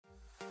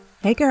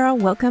Hey girl,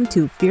 welcome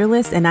to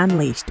Fearless and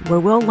Unleashed, where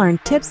we'll learn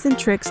tips and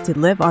tricks to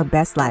live our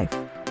best life.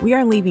 We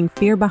are leaving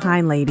fear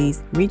behind,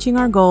 ladies, reaching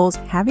our goals,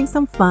 having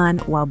some fun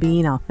while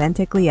being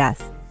authentically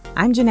us.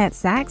 I'm Jeanette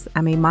Sachs.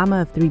 I'm a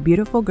mama of 3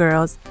 beautiful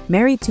girls,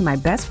 married to my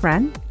best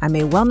friend. I'm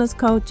a wellness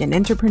coach and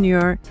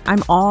entrepreneur.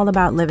 I'm all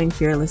about living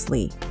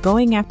fearlessly,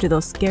 going after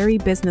those scary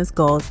business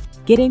goals,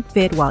 getting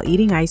fit while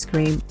eating ice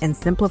cream, and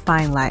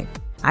simplifying life.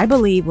 I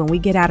believe when we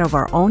get out of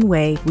our own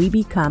way, we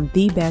become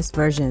the best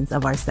versions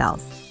of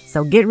ourselves.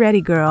 So get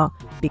ready, girl,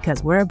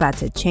 because we're about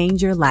to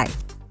change your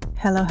life.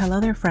 Hello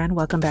there, friend.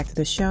 Welcome back to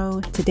the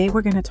show. Today,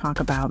 we're going to talk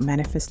about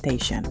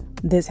manifestation.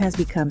 This has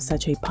become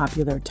such a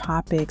popular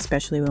topic,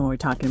 especially when we're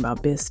talking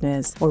about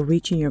business or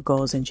reaching your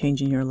goals and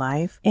changing your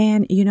life.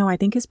 And, I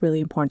think it's really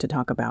important to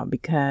talk about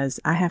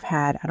because I have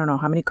had, I don't know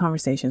how many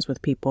conversations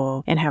with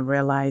people and have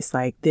realized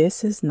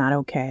this is not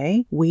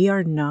okay. We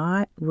are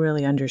not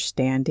really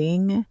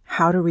understanding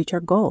how to reach our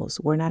goals.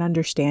 We're not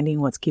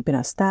understanding what's keeping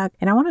us stuck.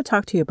 And I want to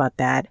talk to you about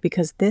that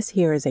because this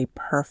here is a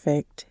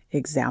perfect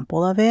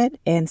example of it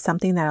and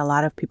something that a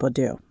lot of people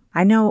do.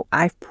 I know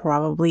I've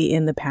probably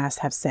in the past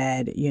have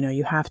said,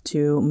 you have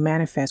to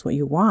manifest what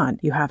you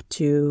want. You have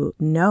to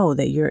know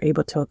that you're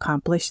able to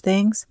accomplish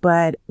things.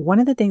 But one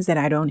of the things that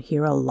I don't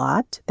hear a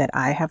lot that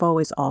I have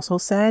always also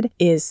said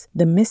is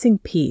the missing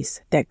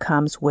piece that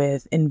comes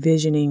with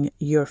envisioning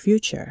your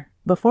future.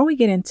 Before we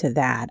get into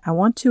that, I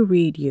want to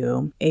read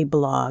you a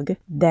blog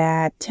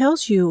that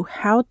tells you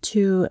how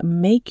to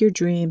make your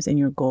dreams and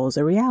your goals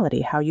a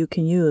reality, how you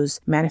can use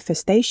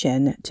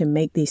manifestation to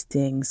make these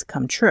things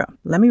come true.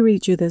 Let me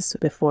read you this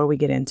before we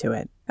get into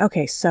it.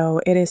 Okay,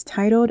 so it is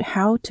titled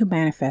How to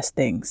Manifest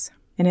Things.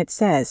 And it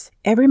says,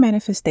 every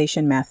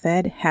manifestation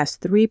method has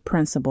 3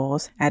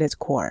 principles at its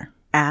core: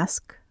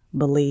 ask,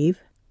 believe,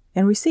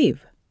 and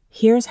receive.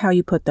 Here's how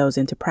you put those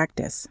into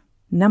practice.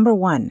 Number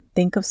 1,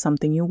 think of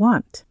something you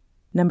want.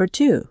 Number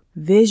 2,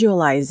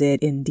 visualize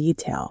it in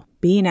detail,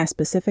 being as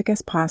specific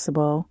as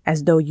possible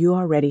as though you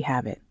already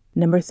have it.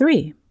 Number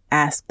 3,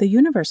 ask the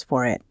universe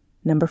for it.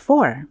 Number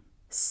 4,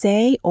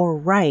 say or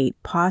write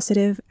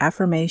positive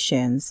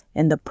affirmations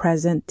in the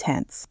present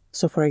tense.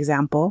 So for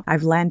example,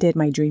 I've landed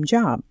my dream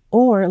job,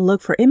 or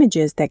look for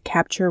images that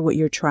capture what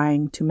you're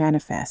trying to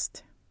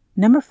manifest.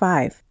 Number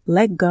 5,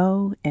 let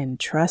go and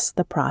trust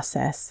the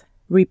process.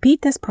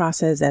 Repeat this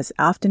process as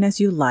often as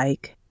you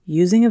like,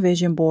 using a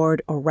vision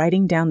board or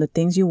writing down the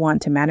things you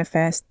want to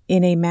manifest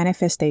in a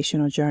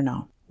manifestational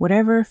journal,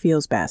 whatever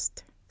feels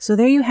best. So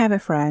there you have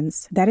it,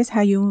 friends. That is how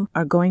you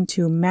are going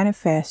to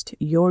manifest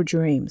your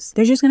dreams.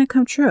 They're just going to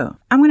come true.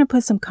 I'm going to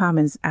put some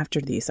comments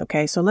after these,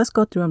 okay? So let's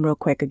go through them real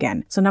quick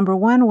again. So number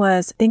 1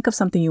 was think of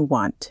something you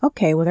want.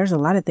 Okay, well, there's a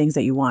lot of things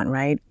that you want,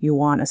 right? You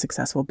want a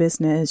successful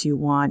business. You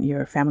want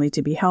your family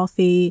to be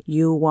healthy.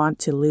 You want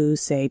to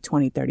lose, say,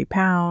 20, 30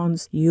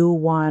 pounds. You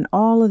want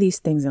all of these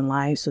things in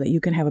life so that you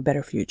can have a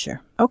better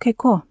future. Okay,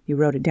 cool. You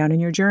wrote it down in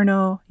your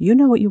journal. You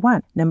know what you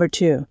want. Number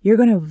 2, you're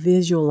going to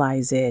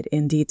visualize it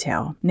in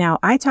detail. Now,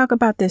 I talk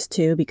about this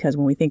too because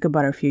when we think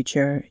about our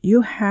future,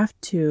 you have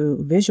to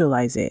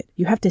visualize it.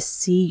 You have to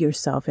see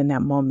yourself in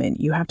that moment.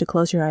 You have to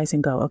close your eyes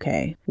and go,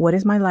 okay, what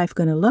is my life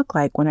going to look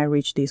like when I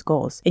reach these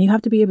goals? And you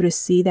have to be able to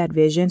see that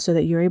vision so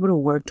that you're able to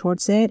work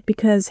towards it,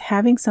 because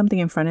having something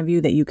in front of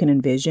you that you can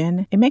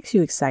envision, it makes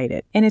you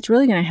excited. And it's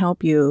really going to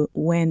help you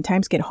when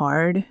times get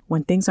hard,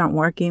 when things aren't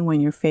working,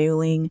 when you're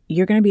failing.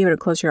 You're going to be able to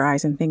close your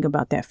eyes and think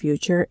about that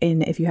future.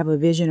 And if you have a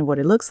vision of what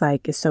it looks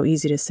like, it's so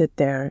easy to sit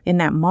there in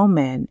that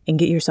moment and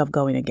get yourself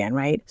going again,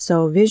 right?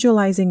 So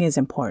visualizing is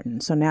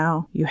important. So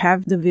now you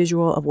have the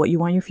visual of what you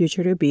want your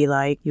future to be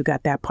like. You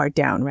got that part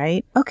down,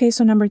 right? Okay,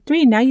 so number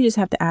 3, now you just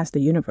have to ask the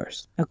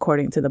universe,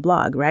 according to the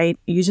blog, right?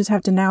 You just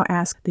have to now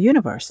ask the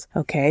universe.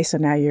 Okay, so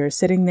now you're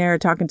sitting there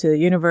talking to the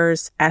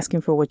universe,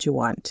 asking for what you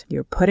want.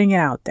 You're putting it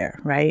out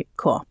there, right?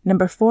 Cool.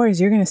 Number 4 is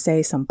you're going to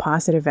say some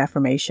positive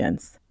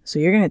affirmations. So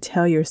you're going to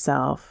tell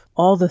yourself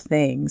all the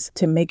things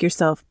to make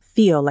yourself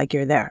feel like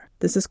you're there.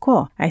 This is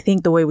cool. I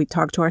think the way we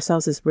talk to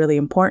ourselves is really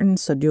important.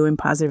 So doing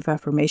positive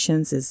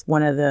affirmations is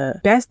one of the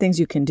best things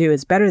you can do.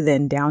 It's better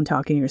than down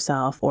talking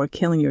yourself or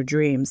killing your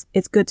dreams.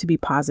 It's good to be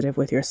positive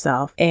with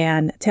yourself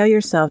and tell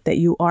yourself that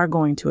you are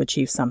going to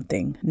achieve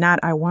something. Not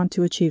I want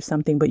to achieve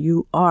something, but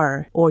you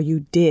are or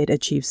you did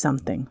achieve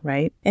something,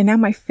 right? And now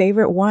my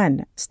favorite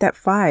one, step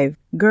 5.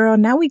 Girl,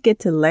 now we get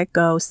to let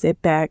go,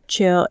 sit back,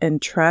 chill,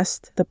 and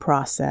trust the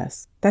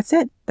process. That's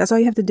it. That's all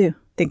you have to do.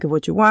 Think of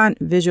what you want,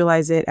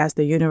 visualize it, ask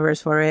the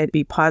universe for it,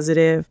 be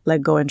positive,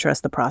 let go and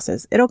trust the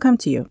process. It'll come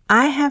to you.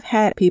 I have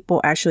had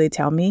people actually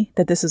tell me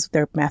that this is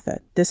their method.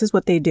 This is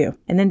what they do.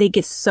 And then they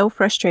get so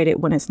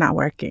frustrated when it's not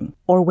working,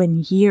 or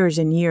when years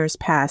and years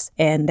pass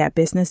and that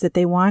business that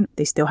they want,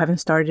 they still haven't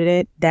started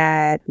it.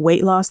 That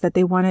weight loss that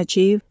they want to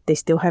achieve, they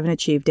still haven't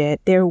achieved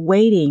it. They're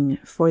waiting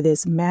for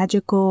this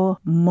magical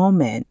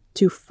moment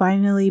to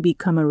finally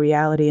become a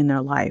reality in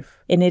their life.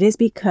 And it is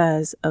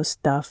because of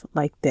stuff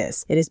like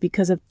this. It is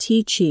because of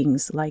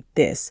teachings like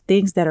this,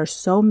 things that are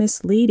so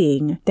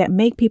misleading that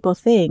make people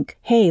think,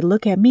 hey,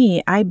 look at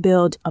me. I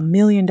build $1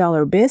 million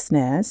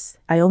business.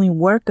 I only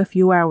work a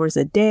few hours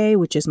a day,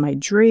 which is my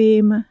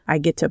dream. I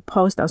get to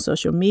post on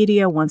social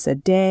media once a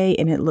day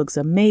and it looks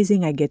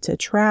amazing. I get to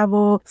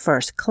travel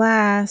first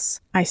class.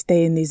 I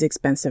stay in these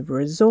expensive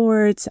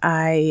resorts.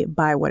 I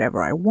buy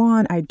whatever I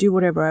want. I do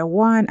whatever I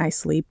want. I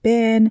sleep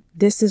in.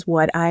 This is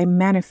what I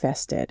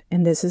manifested,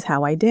 and this is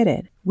how I did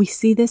it. We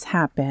see this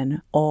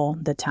happen all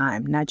the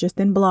time, not just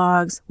in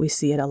blogs. We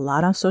see it a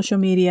lot on social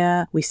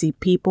media. We see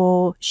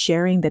people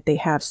sharing that they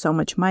have so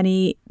much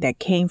money that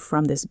came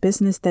from this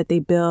business that they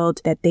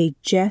built that they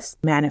just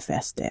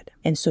manifested.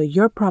 And so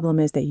your problem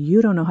is that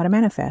you don't know how to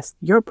manifest.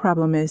 Your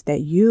problem is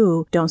that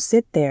you don't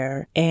sit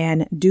there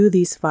and do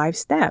these 5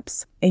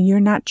 steps, and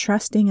you're not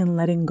trusting and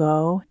letting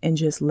go and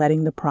just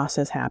letting the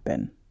process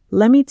happen.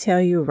 Let me tell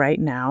you right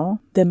now,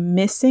 the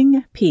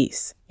missing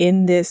piece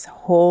in this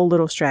whole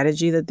little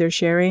strategy that they're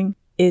sharing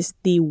is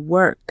the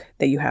work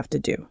that you have to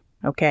do.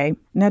 Okay.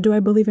 Now, do I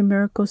believe in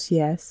miracles?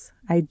 Yes,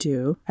 I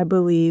do. I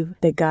believe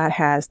that God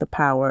has the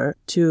power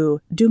to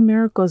do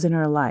miracles in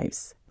our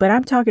lives. But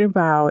I'm talking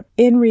about,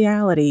 in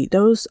reality,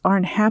 those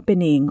aren't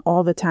happening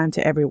all the time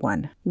to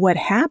everyone. What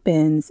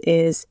happens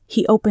is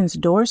he opens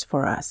doors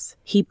for us.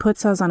 He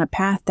puts us on a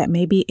path that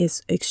maybe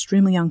is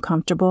extremely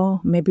uncomfortable.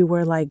 Maybe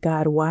we're like,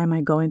 God, why am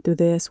I going through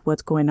this?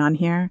 What's going on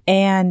here?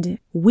 And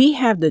we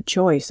have the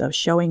choice of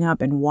showing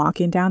up and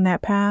walking down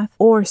that path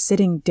or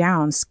sitting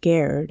down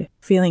scared,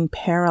 feeling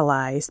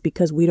paralyzed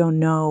because we don't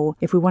know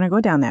if we want to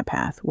go down that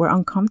path. We're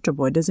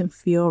uncomfortable. It doesn't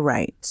feel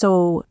right.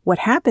 So what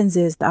happens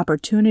is the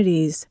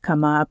opportunities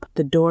come up.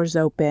 The doors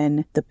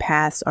open, the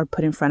paths are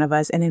put in front of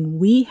us, and then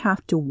we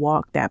have to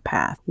walk that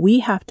path. We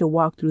have to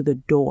walk through the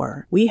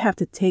door. We have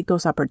to take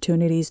those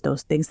opportunities,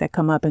 those things that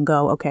come up and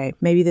go, okay,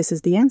 maybe this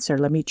is the answer.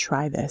 Let me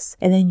try this.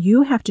 And then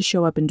you have to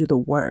show up and do the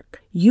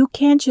work. You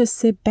can't just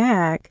sit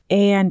back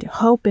and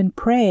hope and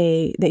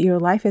pray that your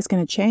life is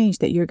going to change,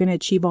 that you're going to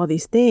achieve all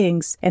these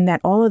things, and that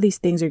all of these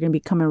things are going to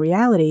become a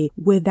reality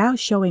without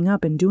showing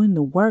up and doing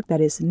the work that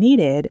is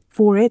needed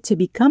for it to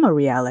become a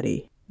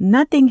reality.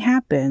 Nothing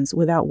happens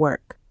without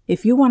work.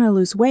 If you want to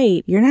lose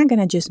weight, you're not going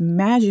to just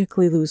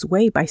magically lose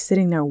weight by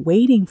sitting there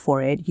waiting for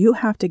it. You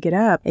have to get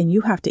up and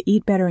you have to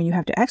eat better and you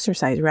have to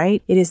exercise,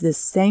 right? It is the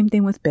same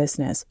thing with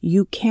business.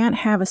 You can't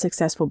have a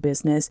successful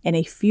business and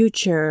a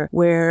future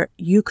where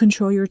you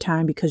control your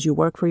time because you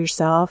work for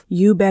yourself.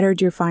 You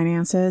bettered your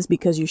finances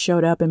because you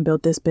showed up and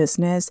built this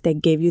business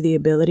that gave you the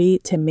ability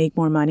to make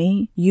more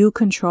money. You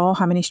control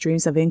how many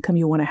streams of income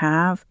you want to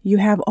have. You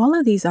have all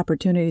of these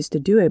opportunities to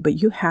do it, but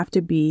you have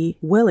to be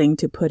willing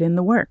to put in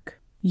the work.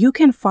 You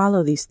can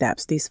follow these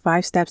steps. These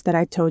 5 steps that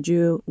I told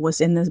you was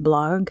in this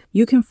blog.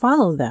 You can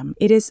follow them.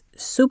 It is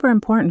super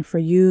important for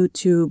you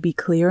to be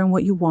clear on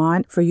what you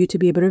want, for you to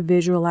be able to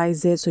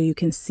visualize it so you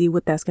can see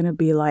what that's going to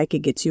be like. It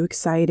gets you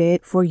excited,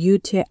 for you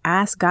to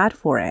ask God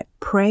for it,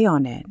 pray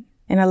on it.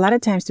 And a lot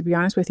of times, to be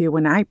honest with you,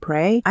 when I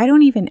pray, I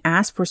don't even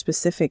ask for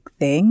specific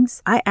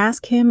things. I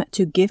ask him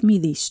to give me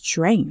the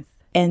strength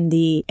and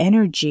the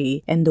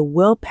energy and the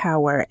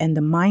willpower and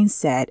the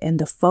mindset and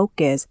the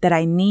focus that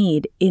I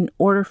need in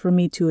order for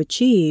me to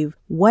achieve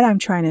what I'm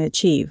trying to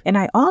achieve. And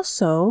I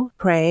also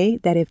pray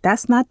that if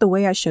that's not the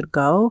way I should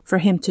go, for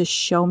him to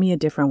show me a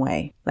different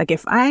way. Like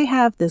if I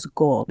have this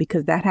goal,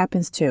 because that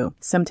happens too.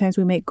 Sometimes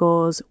we make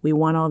goals, we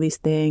want all these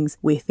things,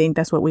 we think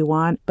that's what we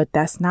want, but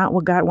that's not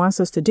what God wants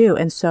us to do.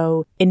 And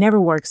so it never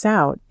works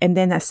out. And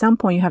then at some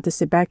point you have to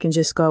sit back and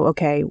just go,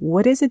 okay,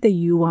 what is it that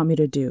you want me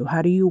to do?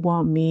 How do you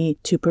want me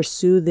to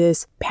pursue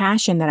this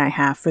passion that I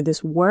have for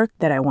this work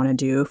that I want to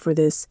do, for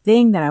this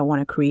thing that I want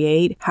to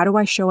create? How do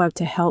I show up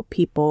to help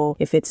people?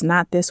 If it's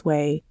not this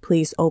way,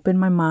 please open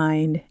my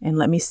mind and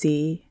let me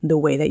see the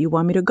way that you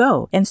want me to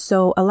go. And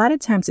so a lot of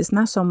times it's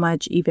not so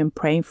much even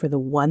praying for the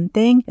one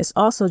thing, it's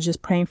also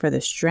just praying for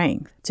the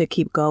strength to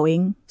keep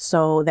going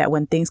so that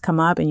when things come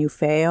up and you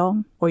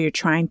fail or you're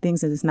trying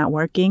things and it's not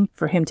working,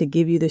 for him to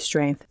give you the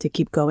strength to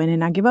keep going and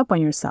not give up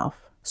on yourself.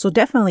 So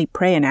definitely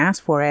pray and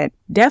ask for it.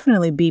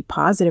 Definitely be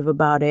positive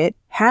about it.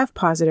 Have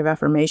positive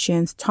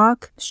affirmations.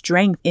 Talk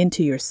strength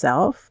into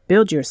yourself.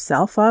 Build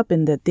yourself up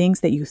in the things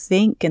that you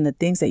think and the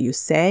things that you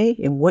say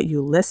and what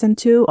you listen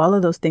to. All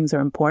of those things are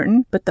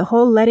important. But the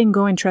whole letting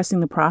go and trusting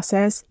the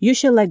process, you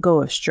should let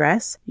go of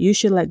stress. You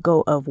should let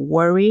go of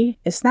worry.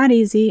 It's not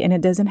easy and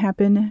it doesn't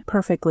happen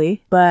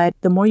perfectly. But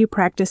the more you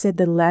practice it,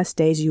 the less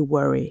days you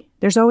worry.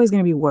 There's always going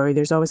to be worry.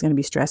 There's always going to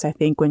be stress, I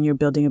think, when you're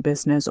building a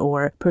business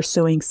or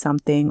pursuing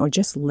something or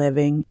just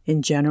living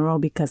in general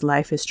because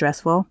life is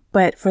stressful.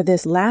 But for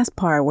this last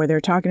part where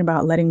they're talking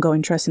about letting go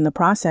and trusting the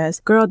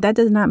process, girl, that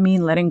does not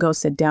mean letting go,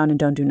 sit down and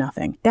don't do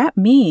nothing. That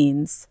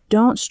means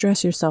don't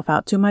stress yourself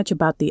out too much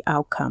about the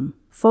outcome.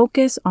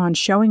 Focus on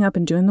showing up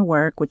and doing the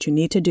work, what you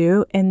need to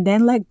do, and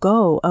then let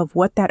go of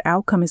what that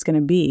outcome is going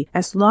to be.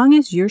 As long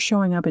as you're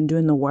showing up and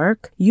doing the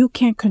work, you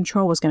can't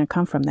control what's going to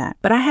come from that.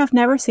 But I have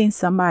never seen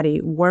somebody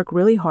work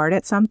really hard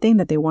at something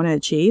that they want to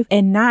achieve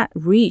and not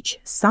reach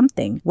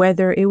something,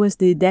 whether it was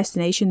the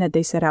destination that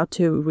they set out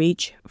to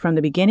reach from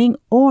the beginning,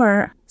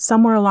 or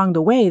somewhere along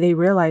the way, they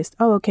realized,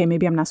 oh, okay,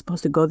 maybe I'm not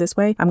supposed to go this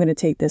way. I'm going to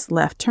take this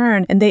left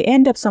turn. And they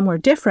end up somewhere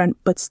different,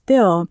 but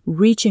still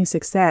reaching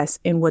success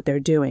in what they're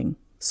doing.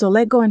 So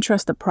let go and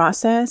trust the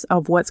process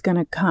of what's going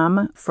to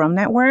come from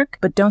that work,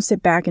 but don't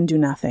sit back and do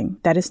nothing.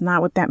 That is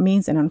not what that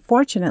means. And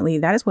unfortunately,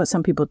 that is what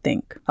some people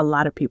think, a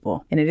lot of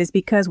people. And it is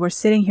because we're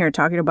sitting here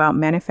talking about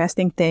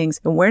manifesting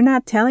things, and we're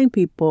not telling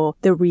people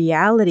the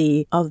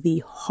reality of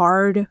the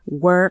hard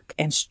work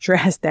and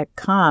stress that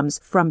comes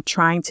from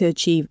trying to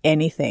achieve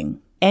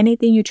anything.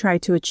 Anything you try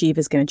to achieve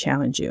is going to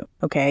challenge you,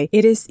 okay?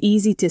 It is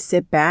easy to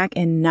sit back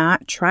and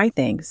not try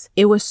things.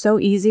 It was so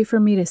easy for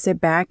me to sit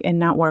back and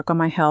not work on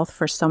my health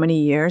for so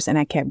many years, and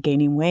I kept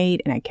gaining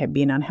weight and I kept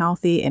being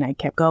unhealthy and I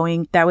kept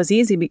going. That was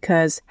easy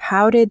because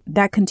how did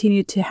that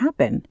continue to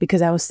happen?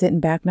 Because I was sitting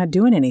back not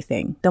doing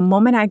anything. The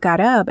moment I got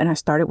up and I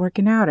started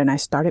working out and I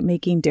started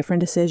making different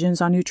decisions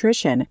on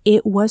nutrition,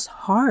 it was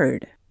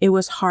hard. It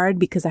was hard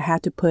because I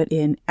had to put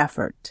in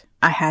effort.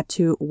 I had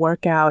to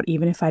work out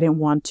even if I didn't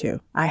want to.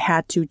 I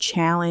had to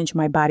challenge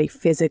my body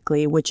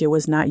physically, which it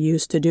was not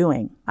used to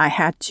doing. I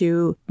had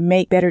to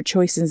make better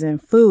choices in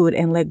food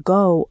and let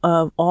go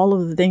of all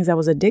of the things I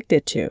was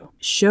addicted to.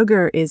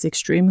 Sugar is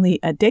extremely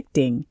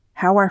addicting.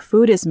 How our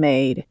food is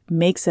made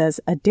makes us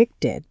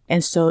addicted.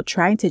 And so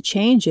trying to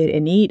change it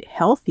and eat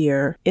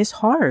healthier is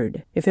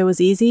hard. If it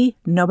was easy,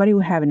 nobody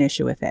would have an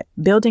issue with it.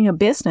 Building a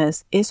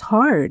business is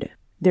hard.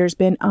 There's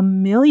been a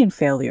million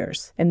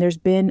failures and there's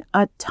been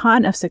a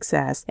ton of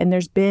success and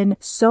there's been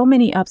so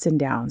many ups and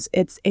downs.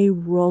 It's a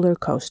roller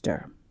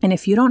coaster. And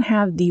if you don't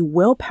have the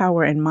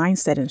willpower and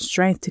mindset and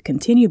strength to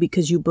continue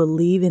because you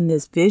believe in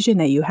this vision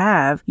that you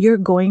have, you're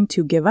going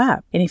to give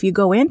up. And if you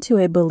go into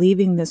it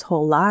believing this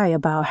whole lie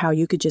about how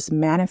you could just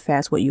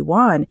manifest what you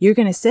want, you're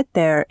going to sit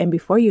there and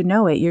before you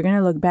know it, you're going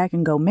to look back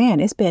and go, man,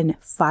 it's been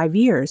 5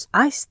 years.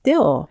 I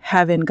still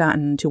haven't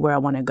gotten to where I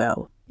want to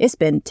go. It's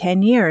been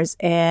 10 years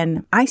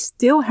and I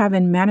still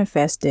haven't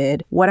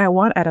manifested what I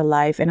want out of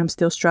life and I'm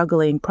still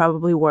struggling,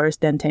 probably worse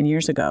than 10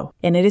 years ago.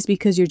 And it is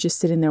because you're just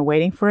sitting there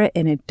waiting for it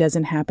and it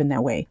doesn't happen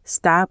that way.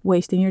 Stop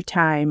wasting your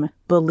time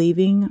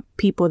believing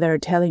people that are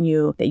telling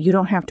you that you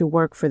don't have to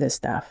work for this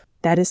stuff.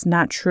 That is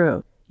not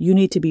true. You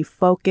need to be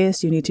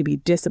focused. You need to be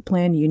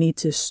disciplined. You need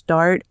to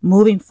start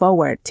moving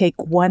forward. Take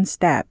one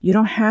step. You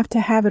don't have to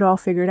have it all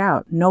figured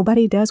out.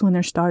 Nobody does when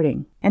they're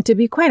starting. And to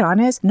be quite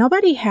honest,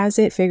 nobody has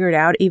it figured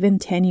out even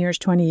 10 years,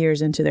 20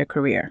 years into their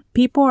career.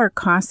 People are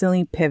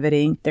constantly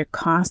pivoting. They're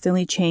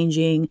constantly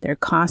changing. They're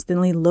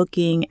constantly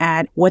looking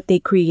at what they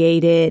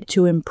created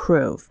to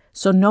improve.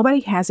 So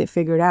nobody has it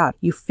figured out.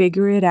 You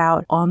figure it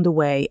out on the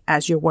way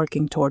as you're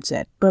working towards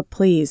it. But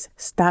please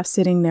stop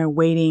sitting there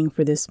waiting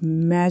for this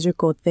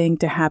magical thing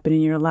to happen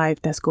in your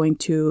life that's going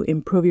to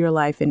improve your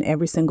life in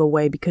every single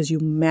way because you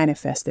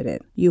manifested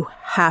it. You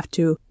have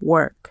to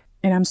work.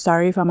 And I'm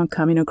sorry if I'm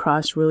coming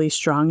across really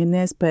strong in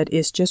this, but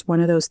it's just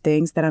one of those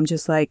things that I'm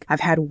just like, I've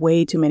had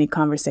way too many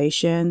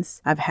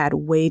conversations. I've had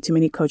way too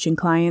many coaching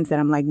clients that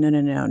I'm like,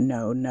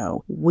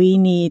 no. We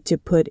need to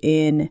put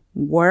in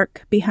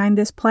work behind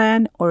this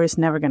plan or it's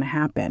never going to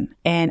happen.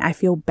 And I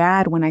feel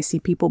bad when I see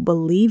people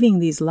believing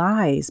these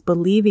lies,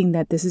 believing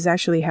that this is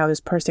actually how this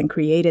person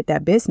created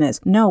that business.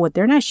 No, what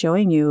they're not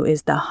showing you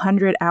is the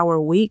 100-hour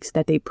weeks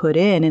that they put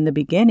in the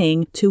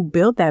beginning to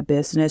build that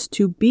business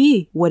to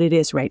be what it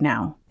is right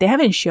now. They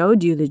haven't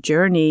showed you the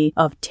journey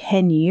of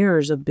 10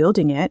 years of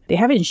building it. They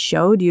haven't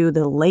showed you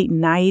the late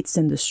nights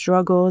and the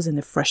struggles and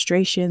the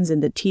frustrations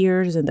and the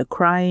tears and the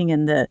crying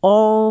and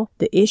all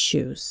the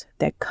issues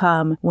that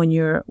come when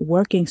you're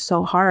working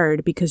so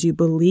hard because you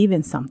believe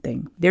in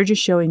something. They're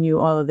just showing you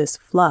all of this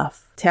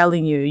fluff,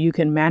 telling you you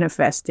can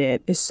manifest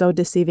it. It's so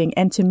deceiving.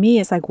 And to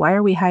me, it's like, why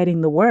are we hiding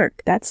the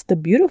work? That's the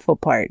beautiful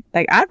part.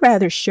 Like, I'd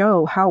rather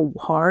show how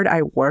hard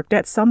I worked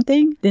at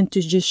something than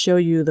to just show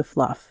you the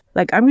fluff.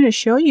 Like, I'm going to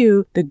show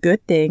you the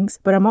good things,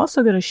 but I'm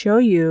also going to show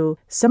you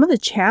some of the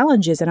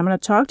challenges, and I'm going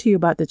to talk to you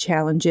about the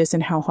challenges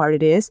and how hard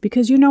it is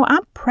because,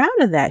 I'm proud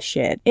of that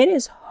shit. It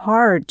is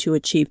hard to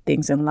achieve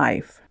things in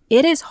life.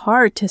 It is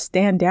hard to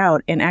stand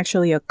out and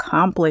actually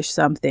accomplish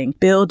something,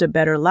 build a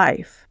better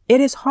life.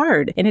 It is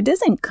hard. And it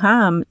doesn't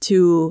come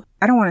to,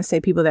 I don't want to say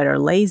people that are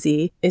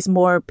lazy. It's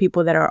more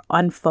people that are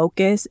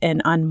unfocused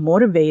and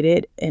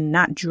unmotivated and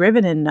not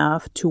driven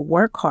enough to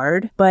work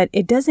hard. But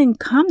it doesn't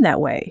come that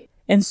way.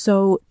 And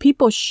so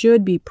people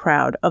should be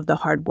proud of the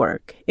hard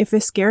work. If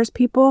it scares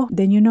people,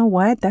 then you know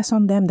what? That's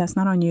on them. That's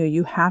not on you.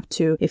 You have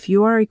to, if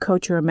you are a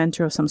coach or a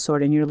mentor of some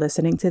sort and you're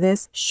listening to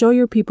this, show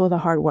your people the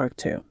hard work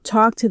too.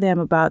 Talk to them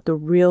about the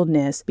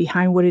realness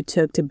behind what it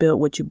took to build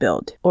what you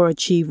built or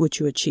achieve what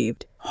you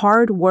achieved.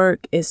 Hard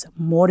work is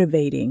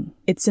motivating.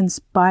 It's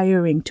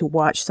inspiring to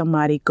watch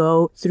somebody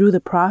go through the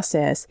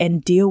process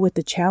and deal with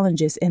the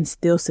challenges and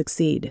still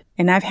succeed.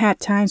 And I've had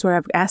times where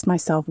I've asked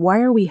myself, why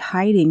are we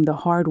hiding the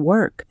hard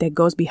work that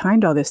goes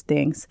behind all these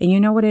things? And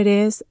you know what it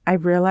is?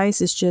 I've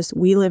realized it's just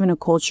we live in a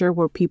culture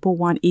where people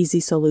want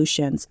easy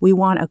solutions. We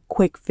want a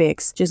quick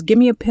fix. Just give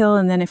me a pill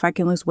and then if I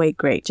can lose weight,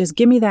 great. Just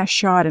give me that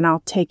shot and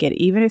I'll take it.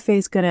 Even if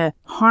it's going to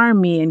harm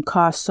me and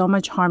cause so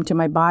much harm to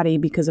my body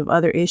because of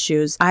other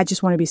issues, I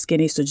just want to be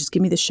skinny. So just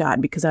give me the shot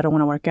because I don't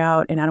want to work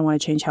out and I don't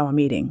want to change how I'm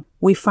eating.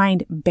 We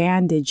find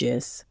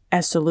bandages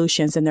as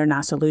solutions and they're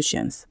not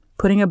solutions.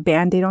 Putting a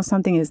Band-Aid on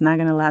something is not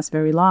going to last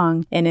very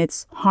long and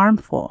it's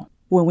harmful.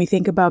 When we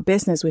think about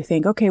business, we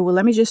think, okay, well,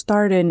 let me just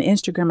start an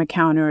Instagram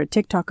account or a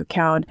TikTok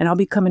account and I'll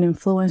become an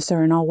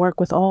influencer and I'll work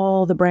with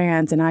all the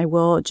brands and I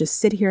will just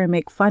sit here and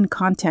make fun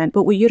content.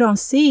 But what you don't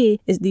see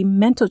is the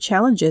mental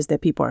challenges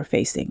that people are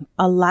facing.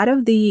 A lot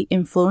of the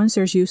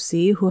influencers you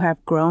see who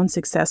have grown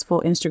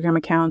successful Instagram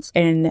accounts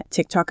and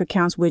TikTok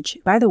accounts, which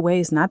by the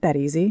way is not that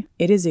easy.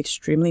 It is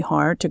extremely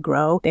hard to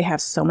grow. They have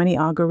so many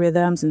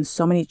algorithms and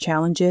so many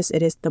challenges.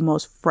 It is the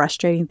most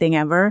frustrating thing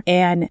ever.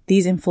 And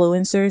these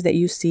influencers that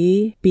you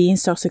see being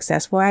so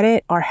successful at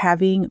it are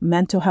having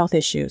mental health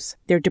issues.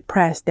 They're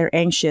depressed, they're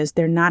anxious,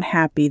 they're not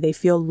happy, they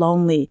feel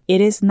lonely. It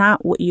is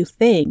not what you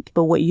think,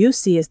 but what you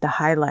see is the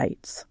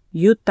highlights.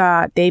 You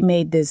thought they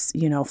made this,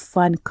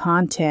 fun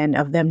content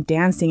of them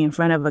dancing in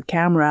front of a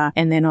camera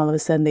and then all of a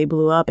sudden they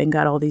blew up and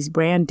got all these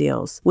brand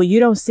deals. What you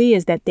don't see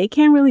is that they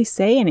can't really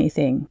say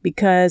anything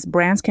because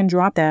brands can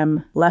drop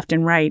them left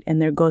and right and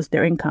there goes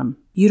their income.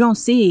 You don't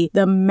see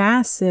the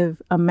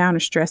massive amount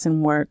of stress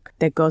and work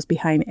that goes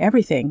behind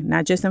everything,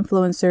 not just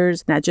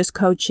influencers, not just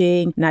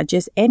coaching, not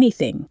just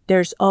anything.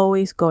 There's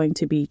always going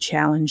to be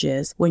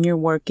challenges when you're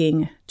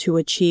working to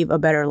achieve a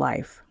better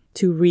life,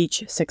 to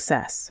reach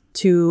success,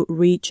 to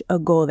reach a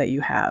goal that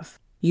you have.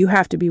 You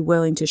have to be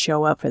willing to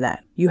show up for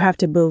that. You have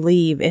to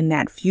believe in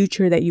that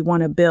future that you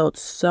want to build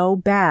so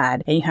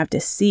bad, and you have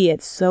to see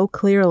it so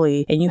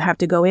clearly, and you have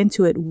to go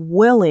into it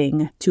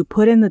willing to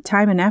put in the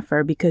time and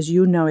effort because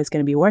you know it's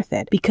going to be worth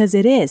it. Because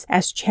it is.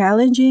 As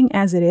challenging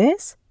as it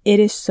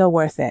is so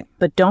worth it.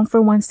 But don't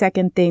for 1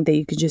 second think that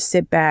you could just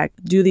sit back,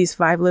 do these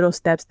 5 little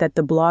steps that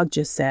the blog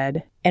just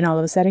said, and all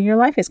of a sudden your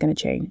life is going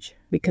to change.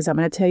 Because I'm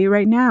going to tell you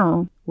right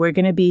now, we're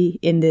going to be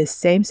in this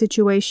same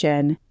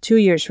situation 2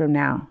 years from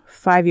now,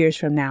 5 years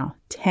from now,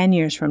 10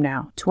 years from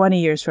now, 20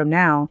 years from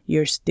now.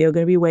 You're still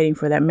going to be waiting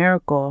for that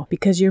miracle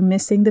because you're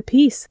missing the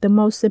piece, the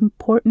most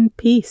important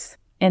piece.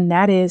 And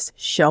that is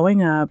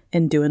showing up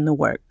and doing the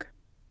work.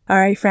 All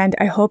right, friend,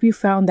 I hope you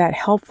found that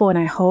helpful and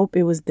I hope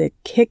it was the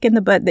kick in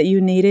the butt that you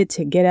needed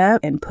to get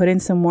up and put in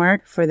some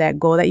work for that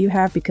goal that you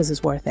have because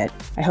it's worth it.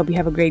 I hope you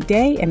have a great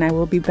day and I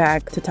will be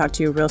back to talk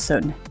to you real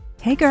soon.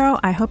 Hey girl,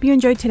 I hope you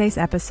enjoyed today's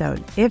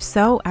episode. If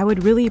so, I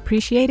would really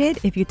appreciate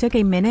it if you took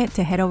a minute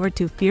to head over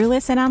to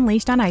Fearless and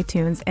Unleashed on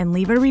iTunes and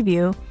leave a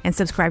review and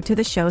subscribe to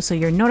the show so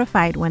you're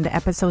notified when the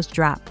episodes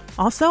drop.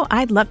 Also,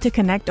 I'd love to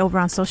connect over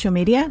on social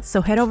media,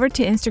 so head over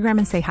to Instagram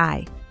and say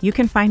hi. You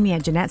can find me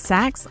at Jeanette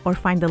Sachs or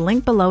find the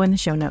link below in the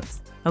show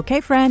notes.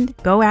 Okay, friend,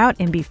 go out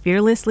and be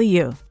fearlessly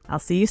you. I'll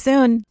see you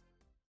soon.